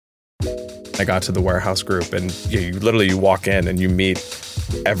I got to the warehouse group, and you walk in and you meet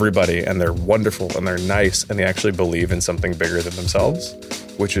everybody, and they're wonderful and they're nice, and they actually believe in something bigger than themselves,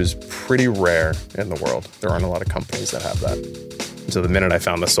 which is pretty rare in the world. There aren't a lot of companies that have that. And so the minute I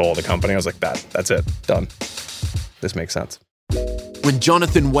found the soul of the company, I was like, that's it, done. This makes sense. When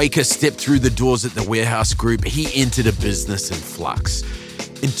Jonathan Waecker stepped through the doors at the warehouse group, he entered a business in flux.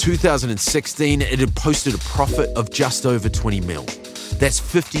 In 2016, it had posted a profit of just over 20 mil. That's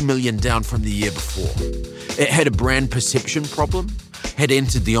 50 million down from the year before. It had a brand perception problem, had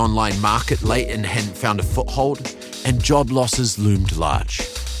entered the online market late and hadn't found a foothold, and job losses loomed large.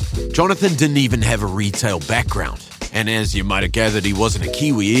 Jonathan didn't even have a retail background, and as you might have gathered, he wasn't a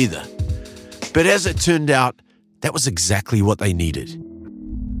Kiwi either. But as it turned out, that was exactly what they needed.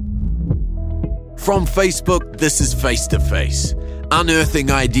 From Facebook, this is Face to Face, unearthing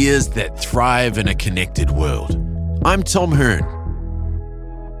ideas that thrive in a connected world. I'm Tom Hern.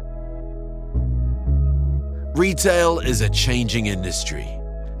 Retail is a changing industry.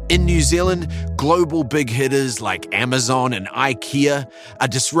 In New Zealand, global big hitters like Amazon and IKEA are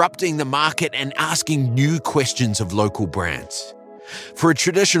disrupting the market and asking new questions of local brands. For a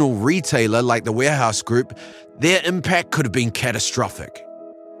traditional retailer like the Warehouse Group, their impact could have been catastrophic.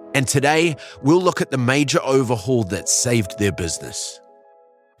 And today, we'll look at the major overhaul that saved their business.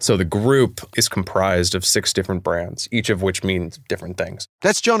 So the group is comprised of 6 different brands, each of which means different things.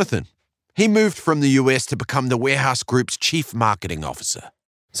 That's Jonathan. He moved from the US to become the Warehouse Group's chief marketing officer.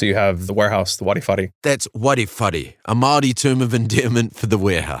 So you have the warehouse, the Whare. That's Whare, a Māori term of endearment for the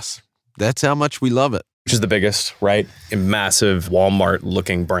warehouse. That's how much we love it. Which is the biggest, right? A massive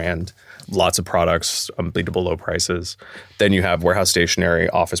Walmart-looking brand. Lots of products, unbeatable low prices. Then you have warehouse stationery,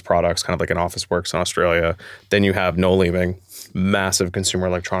 office products, kind of like an Office Works in Australia. Then you have No Leaving, massive consumer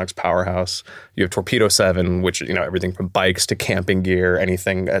electronics powerhouse. You have Torpedo 7, which, everything from bikes to camping gear,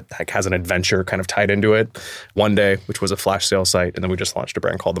 anything that has an adventure kind of tied into it. One Day, which was a flash sale site. And then we just launched a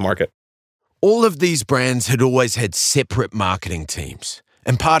brand called The Market. All of these brands had always had separate marketing teams.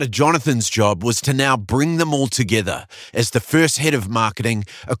 And part of Jonathan's job was to now bring them all together as the first head of marketing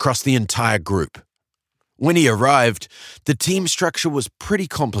across the entire group. When he arrived, the team structure was pretty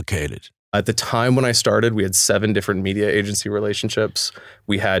complicated. At the time when I started, we had 7 different media agency relationships.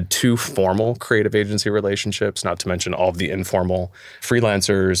 We had 2 formal creative agency relationships, not to mention all of the informal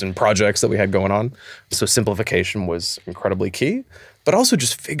freelancers and projects that we had going on. So simplification was incredibly key, but also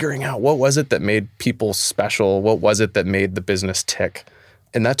just figuring out what was it that made people special? What was it that made the business tick?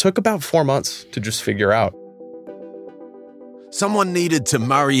 And that took about 4 months to just figure out. Someone needed to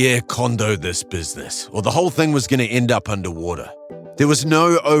Marie Kondo this business, or the whole thing was going to end up underwater. There was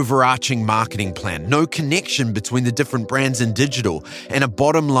no overarching marketing plan, no connection between the different brands and digital, and a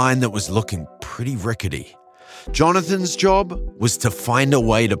bottom line that was looking pretty rickety. Jonathan's job was to find a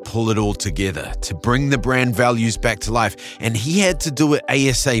way to pull it all together, to bring the brand values back to life, and he had to do it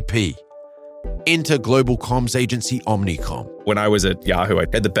ASAP. Enter global comms agency Omnicom. When I was at Yahoo, I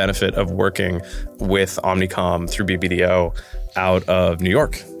had the benefit of working with Omnicom through BBDO out of New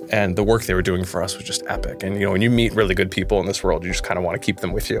York. And the work they were doing for us was just epic. And, when you meet really good people in this world, you just kind of want to keep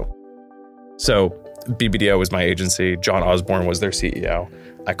them with you. So BBDO was my agency. John Osborne was their CEO.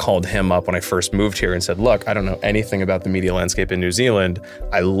 I called him up when I first moved here and said, look, I don't know anything about the media landscape in New Zealand.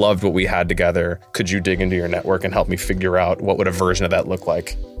 I loved what we had together. Could you dig into your network and help me figure out what would a version of that look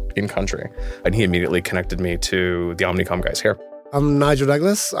like in country? And he immediately connected me to the Omnicom guys here. I'm Nigel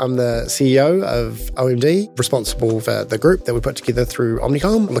Douglas. I'm the CEO of OMD, responsible for the group that we put together through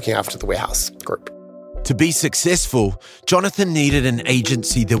Omnicom, looking after the warehouse group. To be successful, Jonathan needed an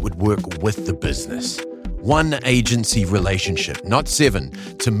agency that would work with the business. One agency relationship, not 7,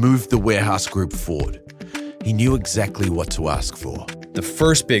 to move the warehouse group forward. He knew exactly what to ask for. The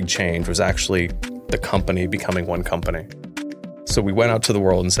first big change was actually the company becoming one company. So we went out to the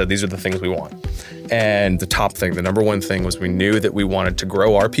world and said, these are the things we want. And the top thing, the number one thing was we knew that we wanted to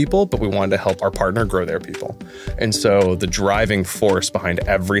grow our people, but we wanted to help our partner grow their people. And so the driving force behind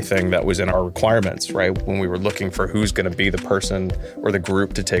everything that was in our requirements, right, when we were looking for who's going to be the person or the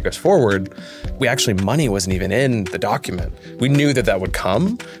group to take us forward, money wasn't even in the document. We knew that would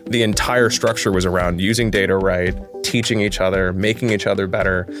come. The entire structure was around using data right, teaching each other, making each other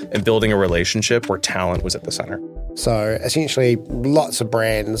better, and building a relationship where talent was at the center. So essentially, lots of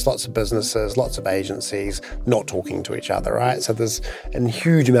brands, lots of businesses, lots of agencies not talking to each other, right? So there's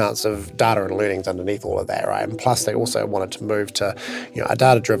huge amounts of data and learnings underneath all of that, right? And plus, they also wanted to move to, a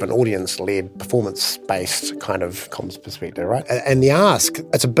data-driven, audience-led, performance-based kind of comms perspective, right? And the ask,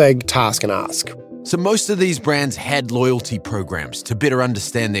 it's a big task and ask. So most of these brands had loyalty programs to better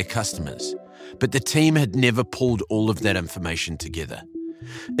understand their customers, but the team had never pulled all of that information together.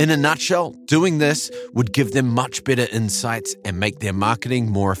 In a nutshell, doing this would give them much better insights and make their marketing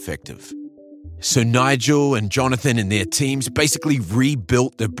more effective. So Nigel and Jonathan and their teams basically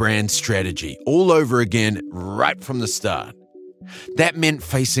rebuilt the brand strategy all over again right from the start. That meant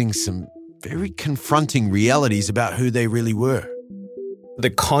facing some very confronting realities about who they really were.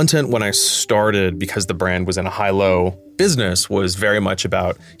 The content when I started, because the brand was in a high-low business, was very much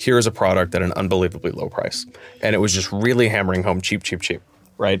about, here is a product at an unbelievably low price. And it was just really hammering home cheap, cheap, cheap,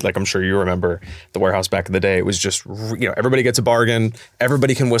 right? Like I'm sure you remember the warehouse back in the day. It was just, everybody gets a bargain.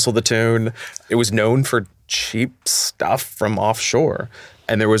 Everybody can whistle the tune. It was known for cheap stuff from offshore.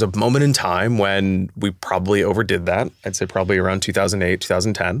 And there was a moment in time when we probably overdid that. I'd say probably around 2008,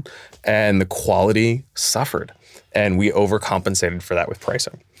 2010. And the quality suffered. And we overcompensated for that with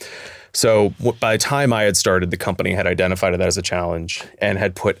pricing. So by the time I had started, the company had identified it as a challenge and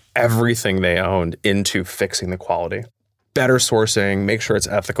had put everything they owned into fixing the quality. Better sourcing, make sure it's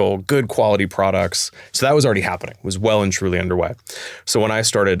ethical, good quality products. So that was already happening. It was well and truly underway. So when I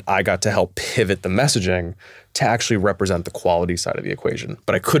started, I got to help pivot the messaging to actually represent the quality side of the equation.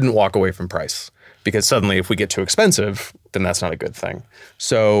 But I couldn't walk away from price, because suddenly if we get too expensive, then that's not a good thing.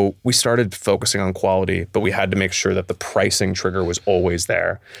 So we started focusing on quality, but we had to make sure that the pricing trigger was always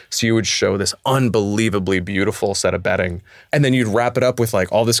there. So you would show this unbelievably beautiful set of bedding, and then you'd wrap it up with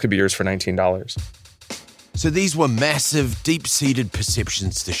like, all this could be yours for $19. So these were massive, deep-seated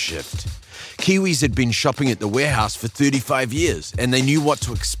perceptions to shift. Kiwis had been shopping at the warehouse for 35 years, and they knew what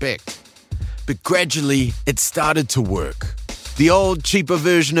to expect. But gradually, it started to work. The old, cheaper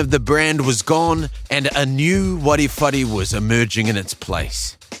version of the brand was gone, and a new wadi-fuddy was emerging in its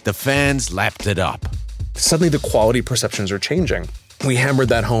place. The fans lapped it up. Suddenly, the quality perceptions are changing. We hammered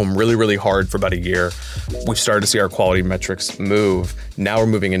that home really, really hard for about a year. We've started to see our quality metrics move. Now we're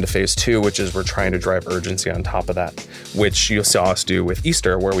moving into phase 2, which is we're trying to drive urgency on top of that, which you saw us do with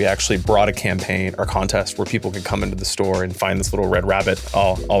Easter, where we actually brought a campaign or contest where people could come into the store and find this little red rabbit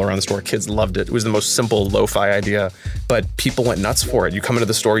all around the store. Kids loved it. It was the most simple lo-fi idea, but people went nuts for it. You come into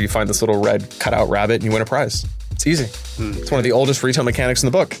the store, you find this little red cutout rabbit, and you win a prize. It's easy. It's one of the oldest retail mechanics in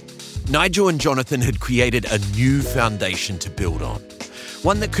the book. Nigel and Jonathan had created a new foundation to build on,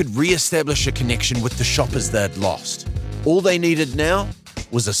 one that could re-establish a connection with the shoppers they'd lost. All they needed now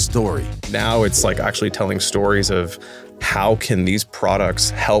was a story. Now it's like actually telling stories of how can these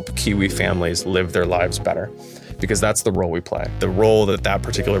products help Kiwi families live their lives better? Because that's the role we play. The role that that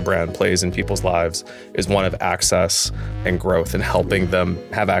particular brand plays in people's lives is one of access and growth and helping them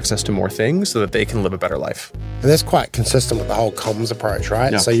have access to more things so that they can live a better life. And that's quite consistent with the whole comms approach,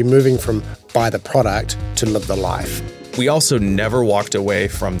 right? Yeah. So you're moving from buy the product to live the life. We also never walked away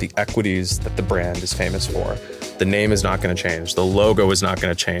from the equities that the brand is famous for. The name is not going to change. The logo is not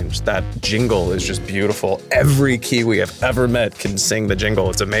going to change. That jingle is just beautiful. Every Kiwi I've ever met can sing the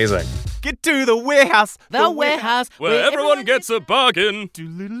jingle. It's amazing. Get to the warehouse. The warehouse. Where everyone gets a bargain.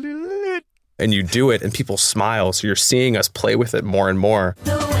 And you do it and people smile. So you're seeing us play with it more and more.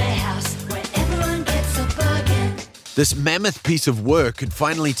 The warehouse, where everyone gets a bargain. This mammoth piece of work had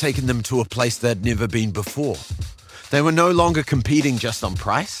finally taken them to a place they'd never been before. They were no longer competing just on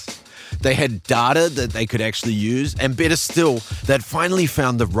price. They had data that they could actually use, and better still, they'd finally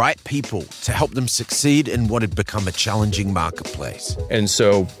found the right people to help them succeed in what had become a challenging marketplace. And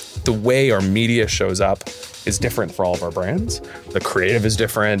so the way our media shows up is different for all of our brands. The creative is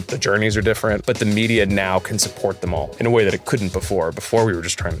different, the journeys are different, but the media now can support them all in a way that it couldn't before. Before we were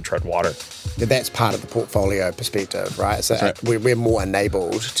just trying to tread water. That's part of the portfolio perspective, right? So Right. we're more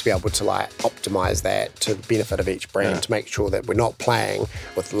enabled to be able to optimize that to the benefit of each brand to make sure that we're not playing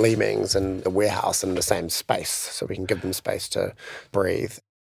with Leemings and the warehouse in the same space, so we can give them space to breathe.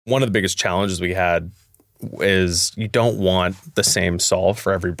 One of the biggest challenges we had is you don't want the same solve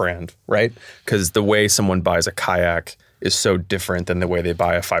for every brand, right? Because the way someone buys a kayak is so different than the way they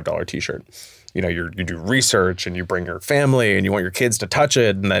buy a $5 t-shirt. You know, you do research and you bring your family and you want your kids to touch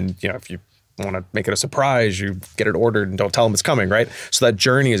it. And then, if you want to make it a surprise, you get it ordered and don't tell them it's coming, right? So that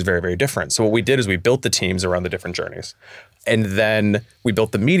journey is very, very different. So what we did is we built the teams around the different journeys. And then we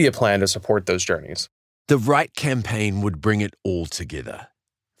built the media plan to support those journeys. The right campaign would bring it all together.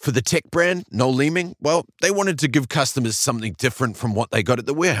 For the tech brand, Noel Leeming, well, they wanted to give customers something different from what they got at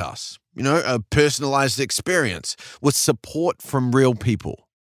the warehouse. A personalized experience with support from real people.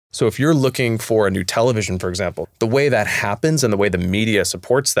 So if you're looking for a new television, for example, the way that happens and the way the media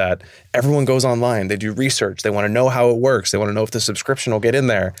supports that, everyone goes online, they do research, they want to know how it works, they want to know if the subscription will get in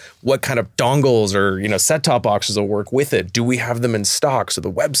there, what kind of dongles or set-top boxes will work with it, do we have them in stock? So the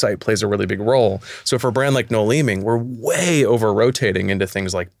website plays a really big role. So for a brand like Noel Leeming, we're way over rotating into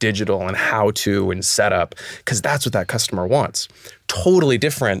things like digital and how-to and setup, because that's what that customer wants. Totally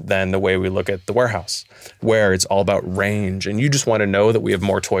different than the way we look at the warehouse, where it's all about range and you just want to know that we have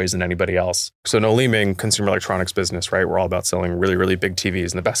more toys than anybody else. So Noel Leeming, consumer electronics business, right? We're all about selling really, really big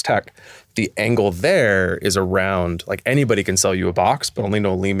TVs and the best tech. The angle there is around, like, anybody can sell you a box, but only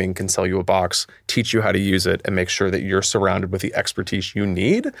Noel Leeming can sell you a box, teach you how to use it, and make sure that you're surrounded with the expertise you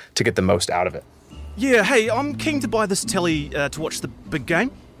need to get the most out of it. Yeah, hey, I'm keen to buy this telly to watch the big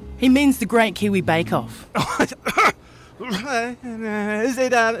game. He means the Great Kiwi Bake Off. Is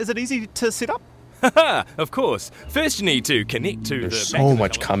it easy to set up? Of course. First you need to connect to There's so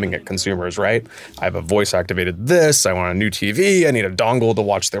much coming at consumers, right? I have a voice-activated this, I want a new TV, I need a dongle to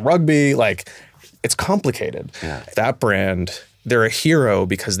watch the rugby. Like, it's complicated. Yeah. That brand, they're a hero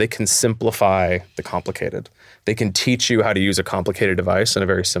because they can simplify the complicated. They can teach you how to use a complicated device in a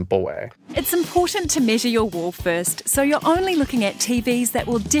very simple way. It's important to measure your wall first, so you're only looking at TVs that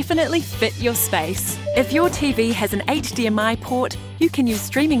will definitely fit your space. If your TV has an HDMI port, you can use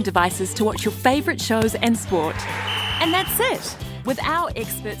streaming devices to watch your favourite shows and sport. And that's it. With our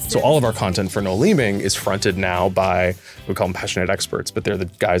experts. So all of our content for Noel Leeming is fronted now by, we call them passionate experts, but they're the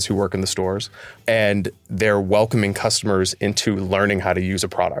guys who work in the stores. And they're welcoming customers into learning how to use a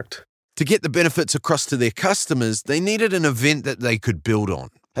product. To get the benefits across to their customers, they needed an event that they could build on.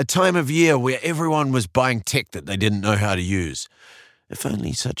 A time of year where everyone was buying tech that they didn't know how to use. If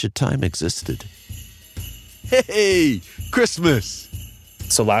only such a time existed. Hey, Christmas!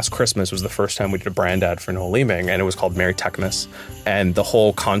 So last Christmas was the first time we did a brand ad for Noel Leeming, and it was called Merry Techmas. And the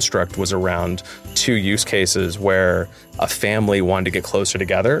whole construct was around two use cases where a family wanted to get closer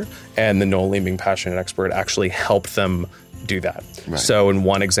together, and the Noel Leeming passionate expert actually helped them do that. Right. So in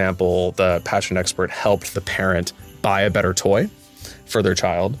one example, the passionate expert helped the parent buy a better toy for their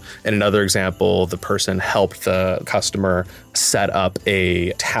child. In another example, the person helped the customer set up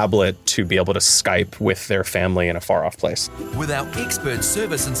a tablet to be able to Skype with their family in a far-off place. With our expert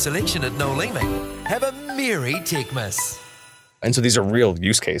service and selection at Noel Leeming, have a Merry Techmas. And so these are real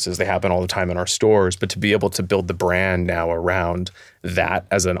use cases. They happen all the time in our stores. But to be able to build the brand now around that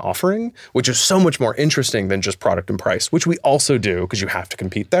as an offering, which is so much more interesting than just product and price, which we also do because you have to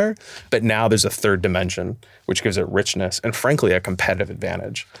compete there. But now there's a third dimension, which gives it richness and, frankly, a competitive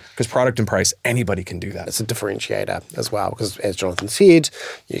advantage. Because product and price, anybody can do that. It's a differentiator as well, because as Jonathan said,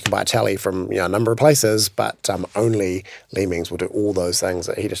 you can buy a tally from a number of places, but only Leemings will do all those things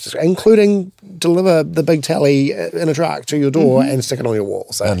that he just described, including deliver the big tally in a truck to your door and stick it on your wall.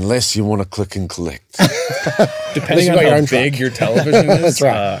 So. Unless you want to click and collect. Depending on how big your television is, that's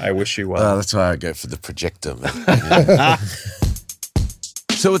right. I wish you well. That's why I go for the projector, man.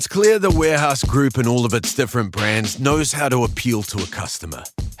 So it's clear the Warehouse Group and all of its different brands knows how to appeal to a customer,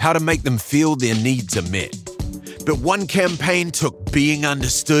 how to make them feel their needs are met. But one campaign took being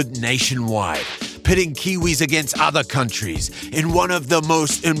understood nationwide, pitting Kiwis against other countries in one of the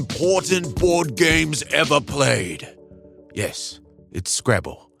most important board games ever played. Yes, it's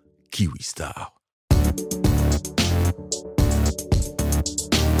Scrabble, Kiwi style.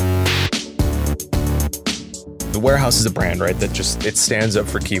 The Warehouse is a brand, right, that it stands up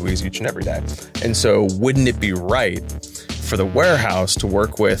for Kiwis each and every day. And so wouldn't it be right for the Warehouse to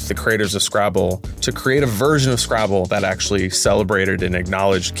work with the creators of Scrabble to create a version of Scrabble that actually celebrated and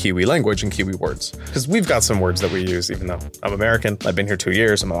acknowledged Kiwi language and Kiwi words? Because we've got some words that we use, even though I'm American. I've been here 2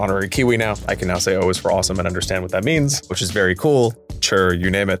 years. I'm an honorary Kiwi now. I can now say O is for awesome and understand what that means, which is very cool. Sure, you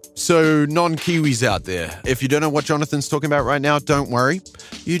name it. So non-Kiwis out there, if you don't know what Jonathan's talking about right now, don't worry.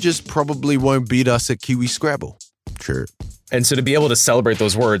 You just probably won't beat us at Kiwi Scrabble. Sure. And so to be able to celebrate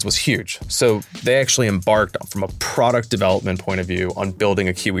those words was huge. So they actually embarked from a product development point of view on building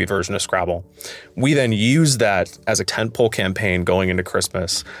a Kiwi version of Scrabble. We then used that as a tentpole campaign going into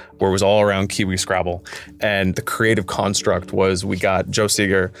Christmas, where it was all around Kiwi Scrabble. And the creative construct was we got Joe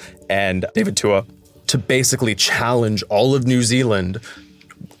Seeger and David Tua to basically challenge all of New Zealand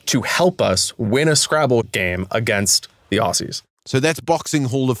to help us win a Scrabble game against the Aussies. So that's Boxing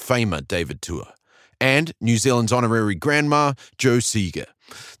Hall of Famer David Tua and New Zealand's honorary grandma, Joe Seeger.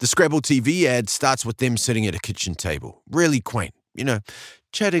 The Scrabble TV ad starts with them sitting at a kitchen table. Really quaint,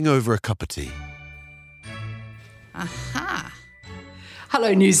 chatting over a cup of tea. Aha.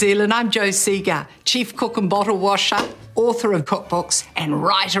 Hello, New Zealand. I'm Joe Seeger, chief cook and bottle washer, author of cookbooks and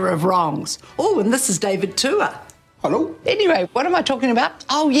righter of wrongs. Oh, and this is David Tua. Hello? Anyway, what am I talking about?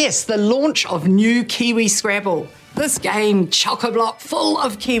 Oh, yes, the launch of new Kiwi Scrabble. This game, chock-a-block, full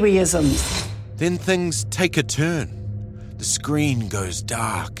of Kiwiisms. Then things take a turn. The screen goes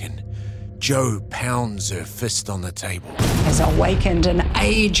dark and Jo pounds her fist on the table. Has awakened an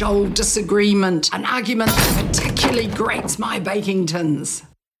age-old disagreement, an argument that particularly grates my baking tins.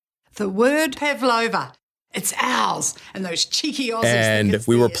 The word pavlova. It's ours, and those cheeky Aussies. And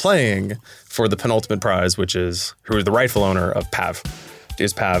we were playing for the penultimate prize, which is who is the rightful owner of Pav.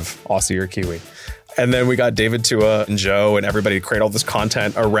 Is Pav Aussie or Kiwi? And then we got David Tua and Joe and everybody to create all this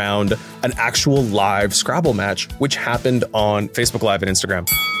content around an actual live Scrabble match, which happened on Facebook Live and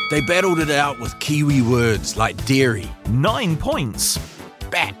Instagram. They battled it out with Kiwi words like dairy, 9 points.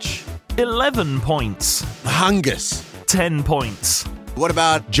 batch, 11 points. hungus. 10 points. What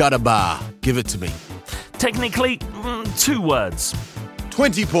about jadabar? Give it to me. Technically, 2 words.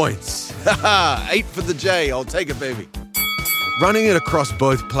 20 points. Haha, 8 for the J. I'll take it, baby. Running it across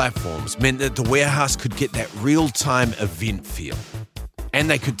both platforms meant that the warehouse could get that real-time event feel. And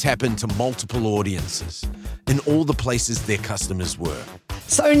they could tap into multiple audiences in all the places their customers were.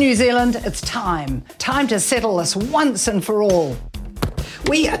 So, New Zealand, it's time. Time to settle this once and for all.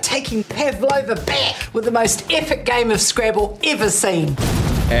 We are taking Pavlova back with the most epic game of Scrabble ever seen.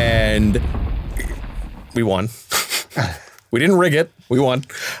 And we won. We didn't rig it. We won.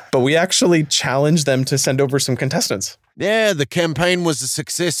 But we actually challenged them to send over some contestants. Yeah, the campaign was a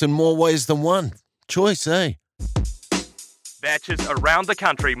success in more ways than one. Choice, eh? Batches around the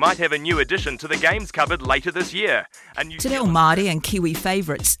country might have a new addition to the games cupboard later this year. Te Reo Māori and Kiwi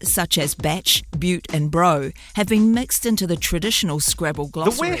favourites such as Batch, Butte and Bro have been mixed into the traditional Scrabble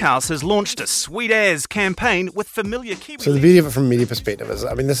glossary. The warehouse has launched a sweet-as campaign with familiar Kiwi... So the beauty of it from a media perspective is,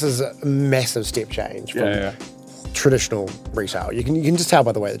 I mean, this is a massive step change from traditional retail. You can just tell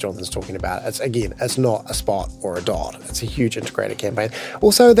by the way that Jonathan's talking about it. It's not a spot or a dot. It's a huge integrated campaign.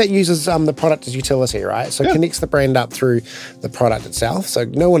 Also, that uses the product as utility, right? So it connects the brand up through the product itself. So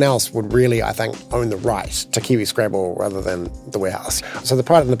no one else would really, I think, own the right to Kiwi Scrabble rather than the warehouse. So the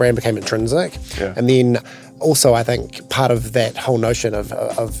product and the brand became intrinsic. Yeah. And then also, I think part of that whole notion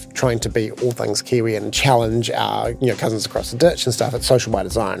of trying to be all things Kiwi and challenge our cousins across the ditch and stuff, it's social by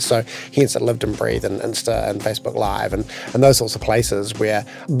design. So hence it lived and breathed in Insta and Facebook Live and those sorts of places where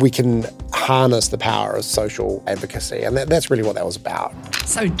we can harness the power of social advocacy. And that's really what that was about.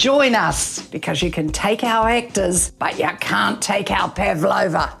 So join us, because you can take our actors, but you can't take our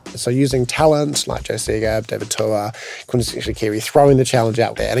Pavlova. So using talent like Joe Seeger, David Tua, Quintessentially Kiwi, throwing the challenge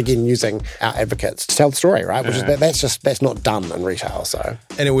out there, and again using our advocates to tell the story, right? Which is that's not done in retail. So,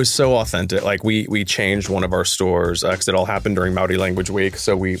 and it was so authentic. Like we changed one of our stores because it all happened during Māori Language Week.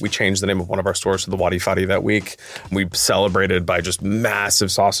 So we changed the name of one of our stores to the Wadi Whare that week. We celebrated by just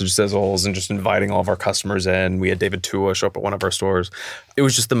massive sausage sizzles and just inviting all of our customers in. We had David Tua show up at one of our stores. It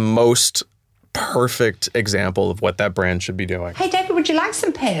was just the most perfect example of what that brand should be doing. Hey, David, would you like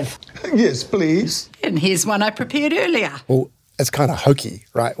some Pav? Yes, please. And here's one I prepared earlier. Well, it's kind of hokey,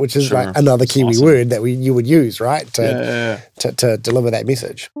 right? Which is like another Kiwi word that you would use, right? To deliver that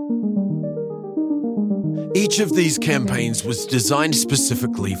message. Each of these campaigns was designed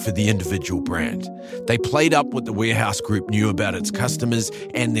specifically for the individual brand. They played up what the warehouse group knew about its customers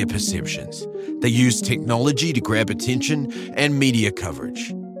and their perceptions. They used technology to grab attention and media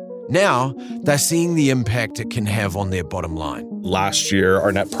coverage. Now, they're seeing the impact it can have on their bottom line. Last year,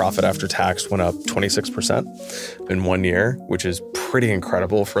 our net profit after tax went up 26% in 1 year, which is pretty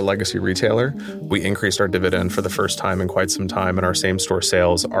incredible for a legacy retailer. We increased our dividend for the first time in quite some time, and our same-store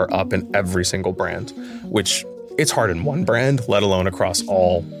sales are up in every single brand, which it's hard in one brand, let alone across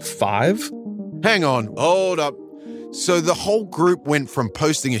all 5. Hang on, hold up. So the whole group went from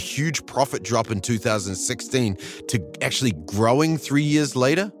posting a huge profit drop in 2016 to actually growing 3 years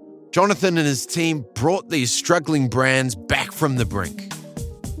later? Jonathan and his team brought these struggling brands back from the brink.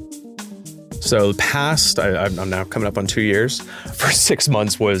 So the past, I'm now coming up on 2 years, for 6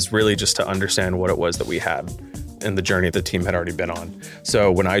 months was really just to understand what it was that we had and the journey the team had already been on.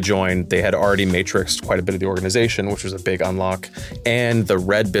 So when I joined, they had already matrixed quite a bit of the organization, which was a big unlock. And the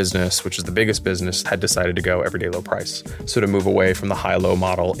red business, which is the biggest business, had decided to go everyday low price. So to move away from the high-low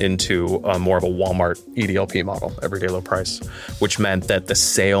model into more of a Walmart EDLP model, everyday low price, which meant that the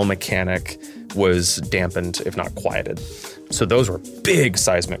sale mechanic was dampened, if not quieted. So those were big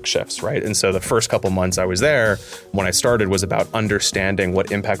seismic shifts, right? And so the first couple months I was there, when I started, was about understanding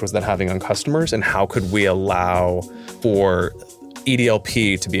what impact was that having on customers and how could we allow for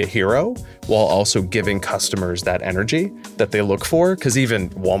EDLP to be a hero while also giving customers that energy that they look for. Because even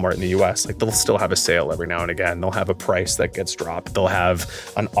Walmart in the US, like they'll still have a sale every now and again. They'll have a price that gets dropped. They'll have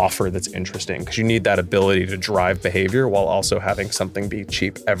an offer that's interesting because you need that ability to drive behavior while also having something be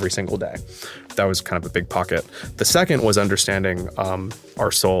cheap every single day. That was kind of a big pocket. The second was understanding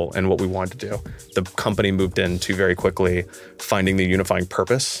our soul and what we wanted to do. The company moved into very quickly finding the unifying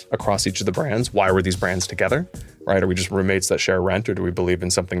purpose across each of the brands. Why were these brands together? Right? Are we just roommates that share rent, or do we believe in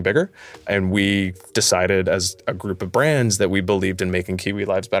something bigger? And we decided as a group of brands that we believed in making Kiwi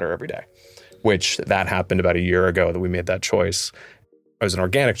lives better every day, which that happened about a year ago that we made that choice. It was an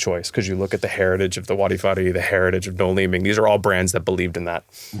organic choice because you look at the heritage of the Wadi Fadi, the heritage of No Leeming. These are all brands that believed in that.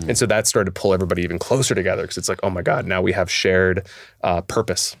 And so that started to pull everybody even closer together because it's like, oh my God, now we have shared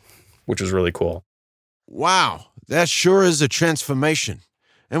purpose, which was really cool. Wow, that sure is a transformation.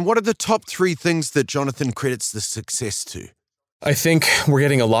 And what are the top 3 things that Jonathan credits the success to? I think we're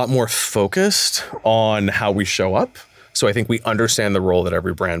getting a lot more focused on how we show up. So I think we understand the role that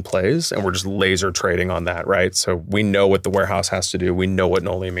every brand plays, and we're just laser trading on that, right? So we know what the warehouse has to do. We know what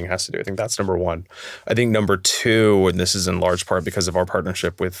No Leeming has to do. I think that's number 1. I think number 2, and this is in large part because of our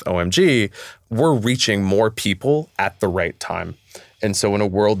partnership with OMG, we're reaching more people at the right time. And so in a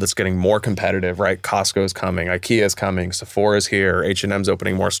world that's getting more competitive, right? Costco's coming, IKEA's coming, Sephora's here, H&M's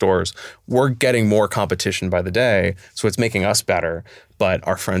opening more stores. We're getting more competition by the day, so it's making us better. But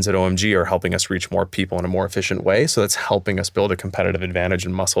our friends at OMG are helping us reach more people in a more efficient way. So that's helping us build a competitive advantage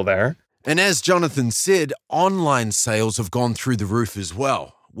and muscle there. And as Jonathan said, online sales have gone through the roof as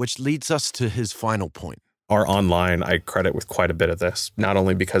well, which leads us to his final point. Our online, I credit with quite a bit of this, not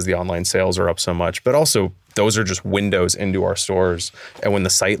only because the online sales are up so much, but also those are just windows into our stores. And when the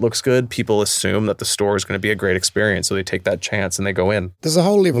site looks good, people assume that the store is going to be a great experience. So they take that chance and they go in. There's a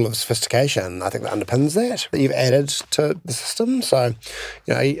whole level of sophistication, I think, that underpins that you've added to the system. So,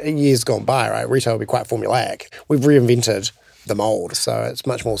 years gone by, right, retail will be quite formulaic. We've reinvented the mold, so it's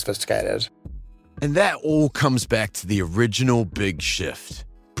much more sophisticated. And that all comes back to the original big shift,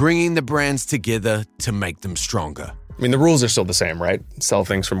 bringing the brands together to make them stronger. I mean, the rules are still the same, right? Sell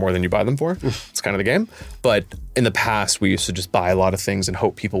things for more than you buy them for. It's kind of the game. But in the past, we used to just buy a lot of things and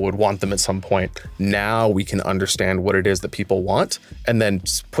hope people would want them at some point. Now we can understand what it is that people want and then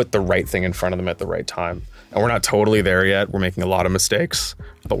put the right thing in front of them at the right time. And we're not totally there yet. We're making a lot of mistakes,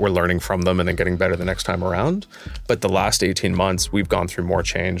 but we're learning from them and then getting better the next time around. But the last 18 months, we've gone through more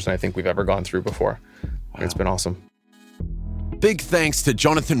change than I think we've ever gone through before. Wow. It's been awesome. Big thanks to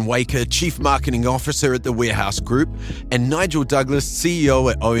Jonathan Waecker, Chief Marketing Officer at the Warehouse Group, and Nigel Douglas,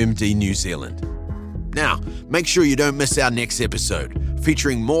 CEO at OMD New Zealand. Now, make sure you don't miss our next episode,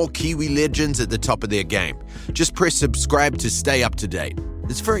 featuring more Kiwi legends at the top of their game. Just press subscribe to stay up to date.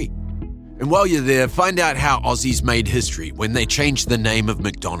 It's free. And while you're there, find out how Aussies made history when they changed the name of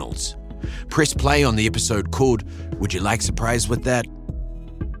McDonald's. Press play on the episode called Would You Like Surprise with That?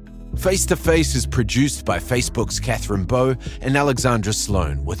 Face to Face is produced by Facebook's Catherine Bowe and Alexandra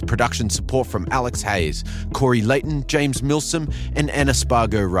Sloan, with production support from Alex Hayes, Corey Layton, James Milsom, and Anna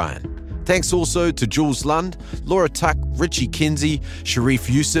Spargo-Ryan. Thanks also to Jules Lund, Laura Tuck, Richie Kinsey, Sharif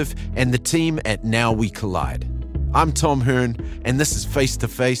Youssef, and the team at Now We Collide. I'm Tom Hern, and this is Face to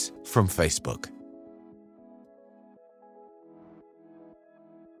Face from Facebook.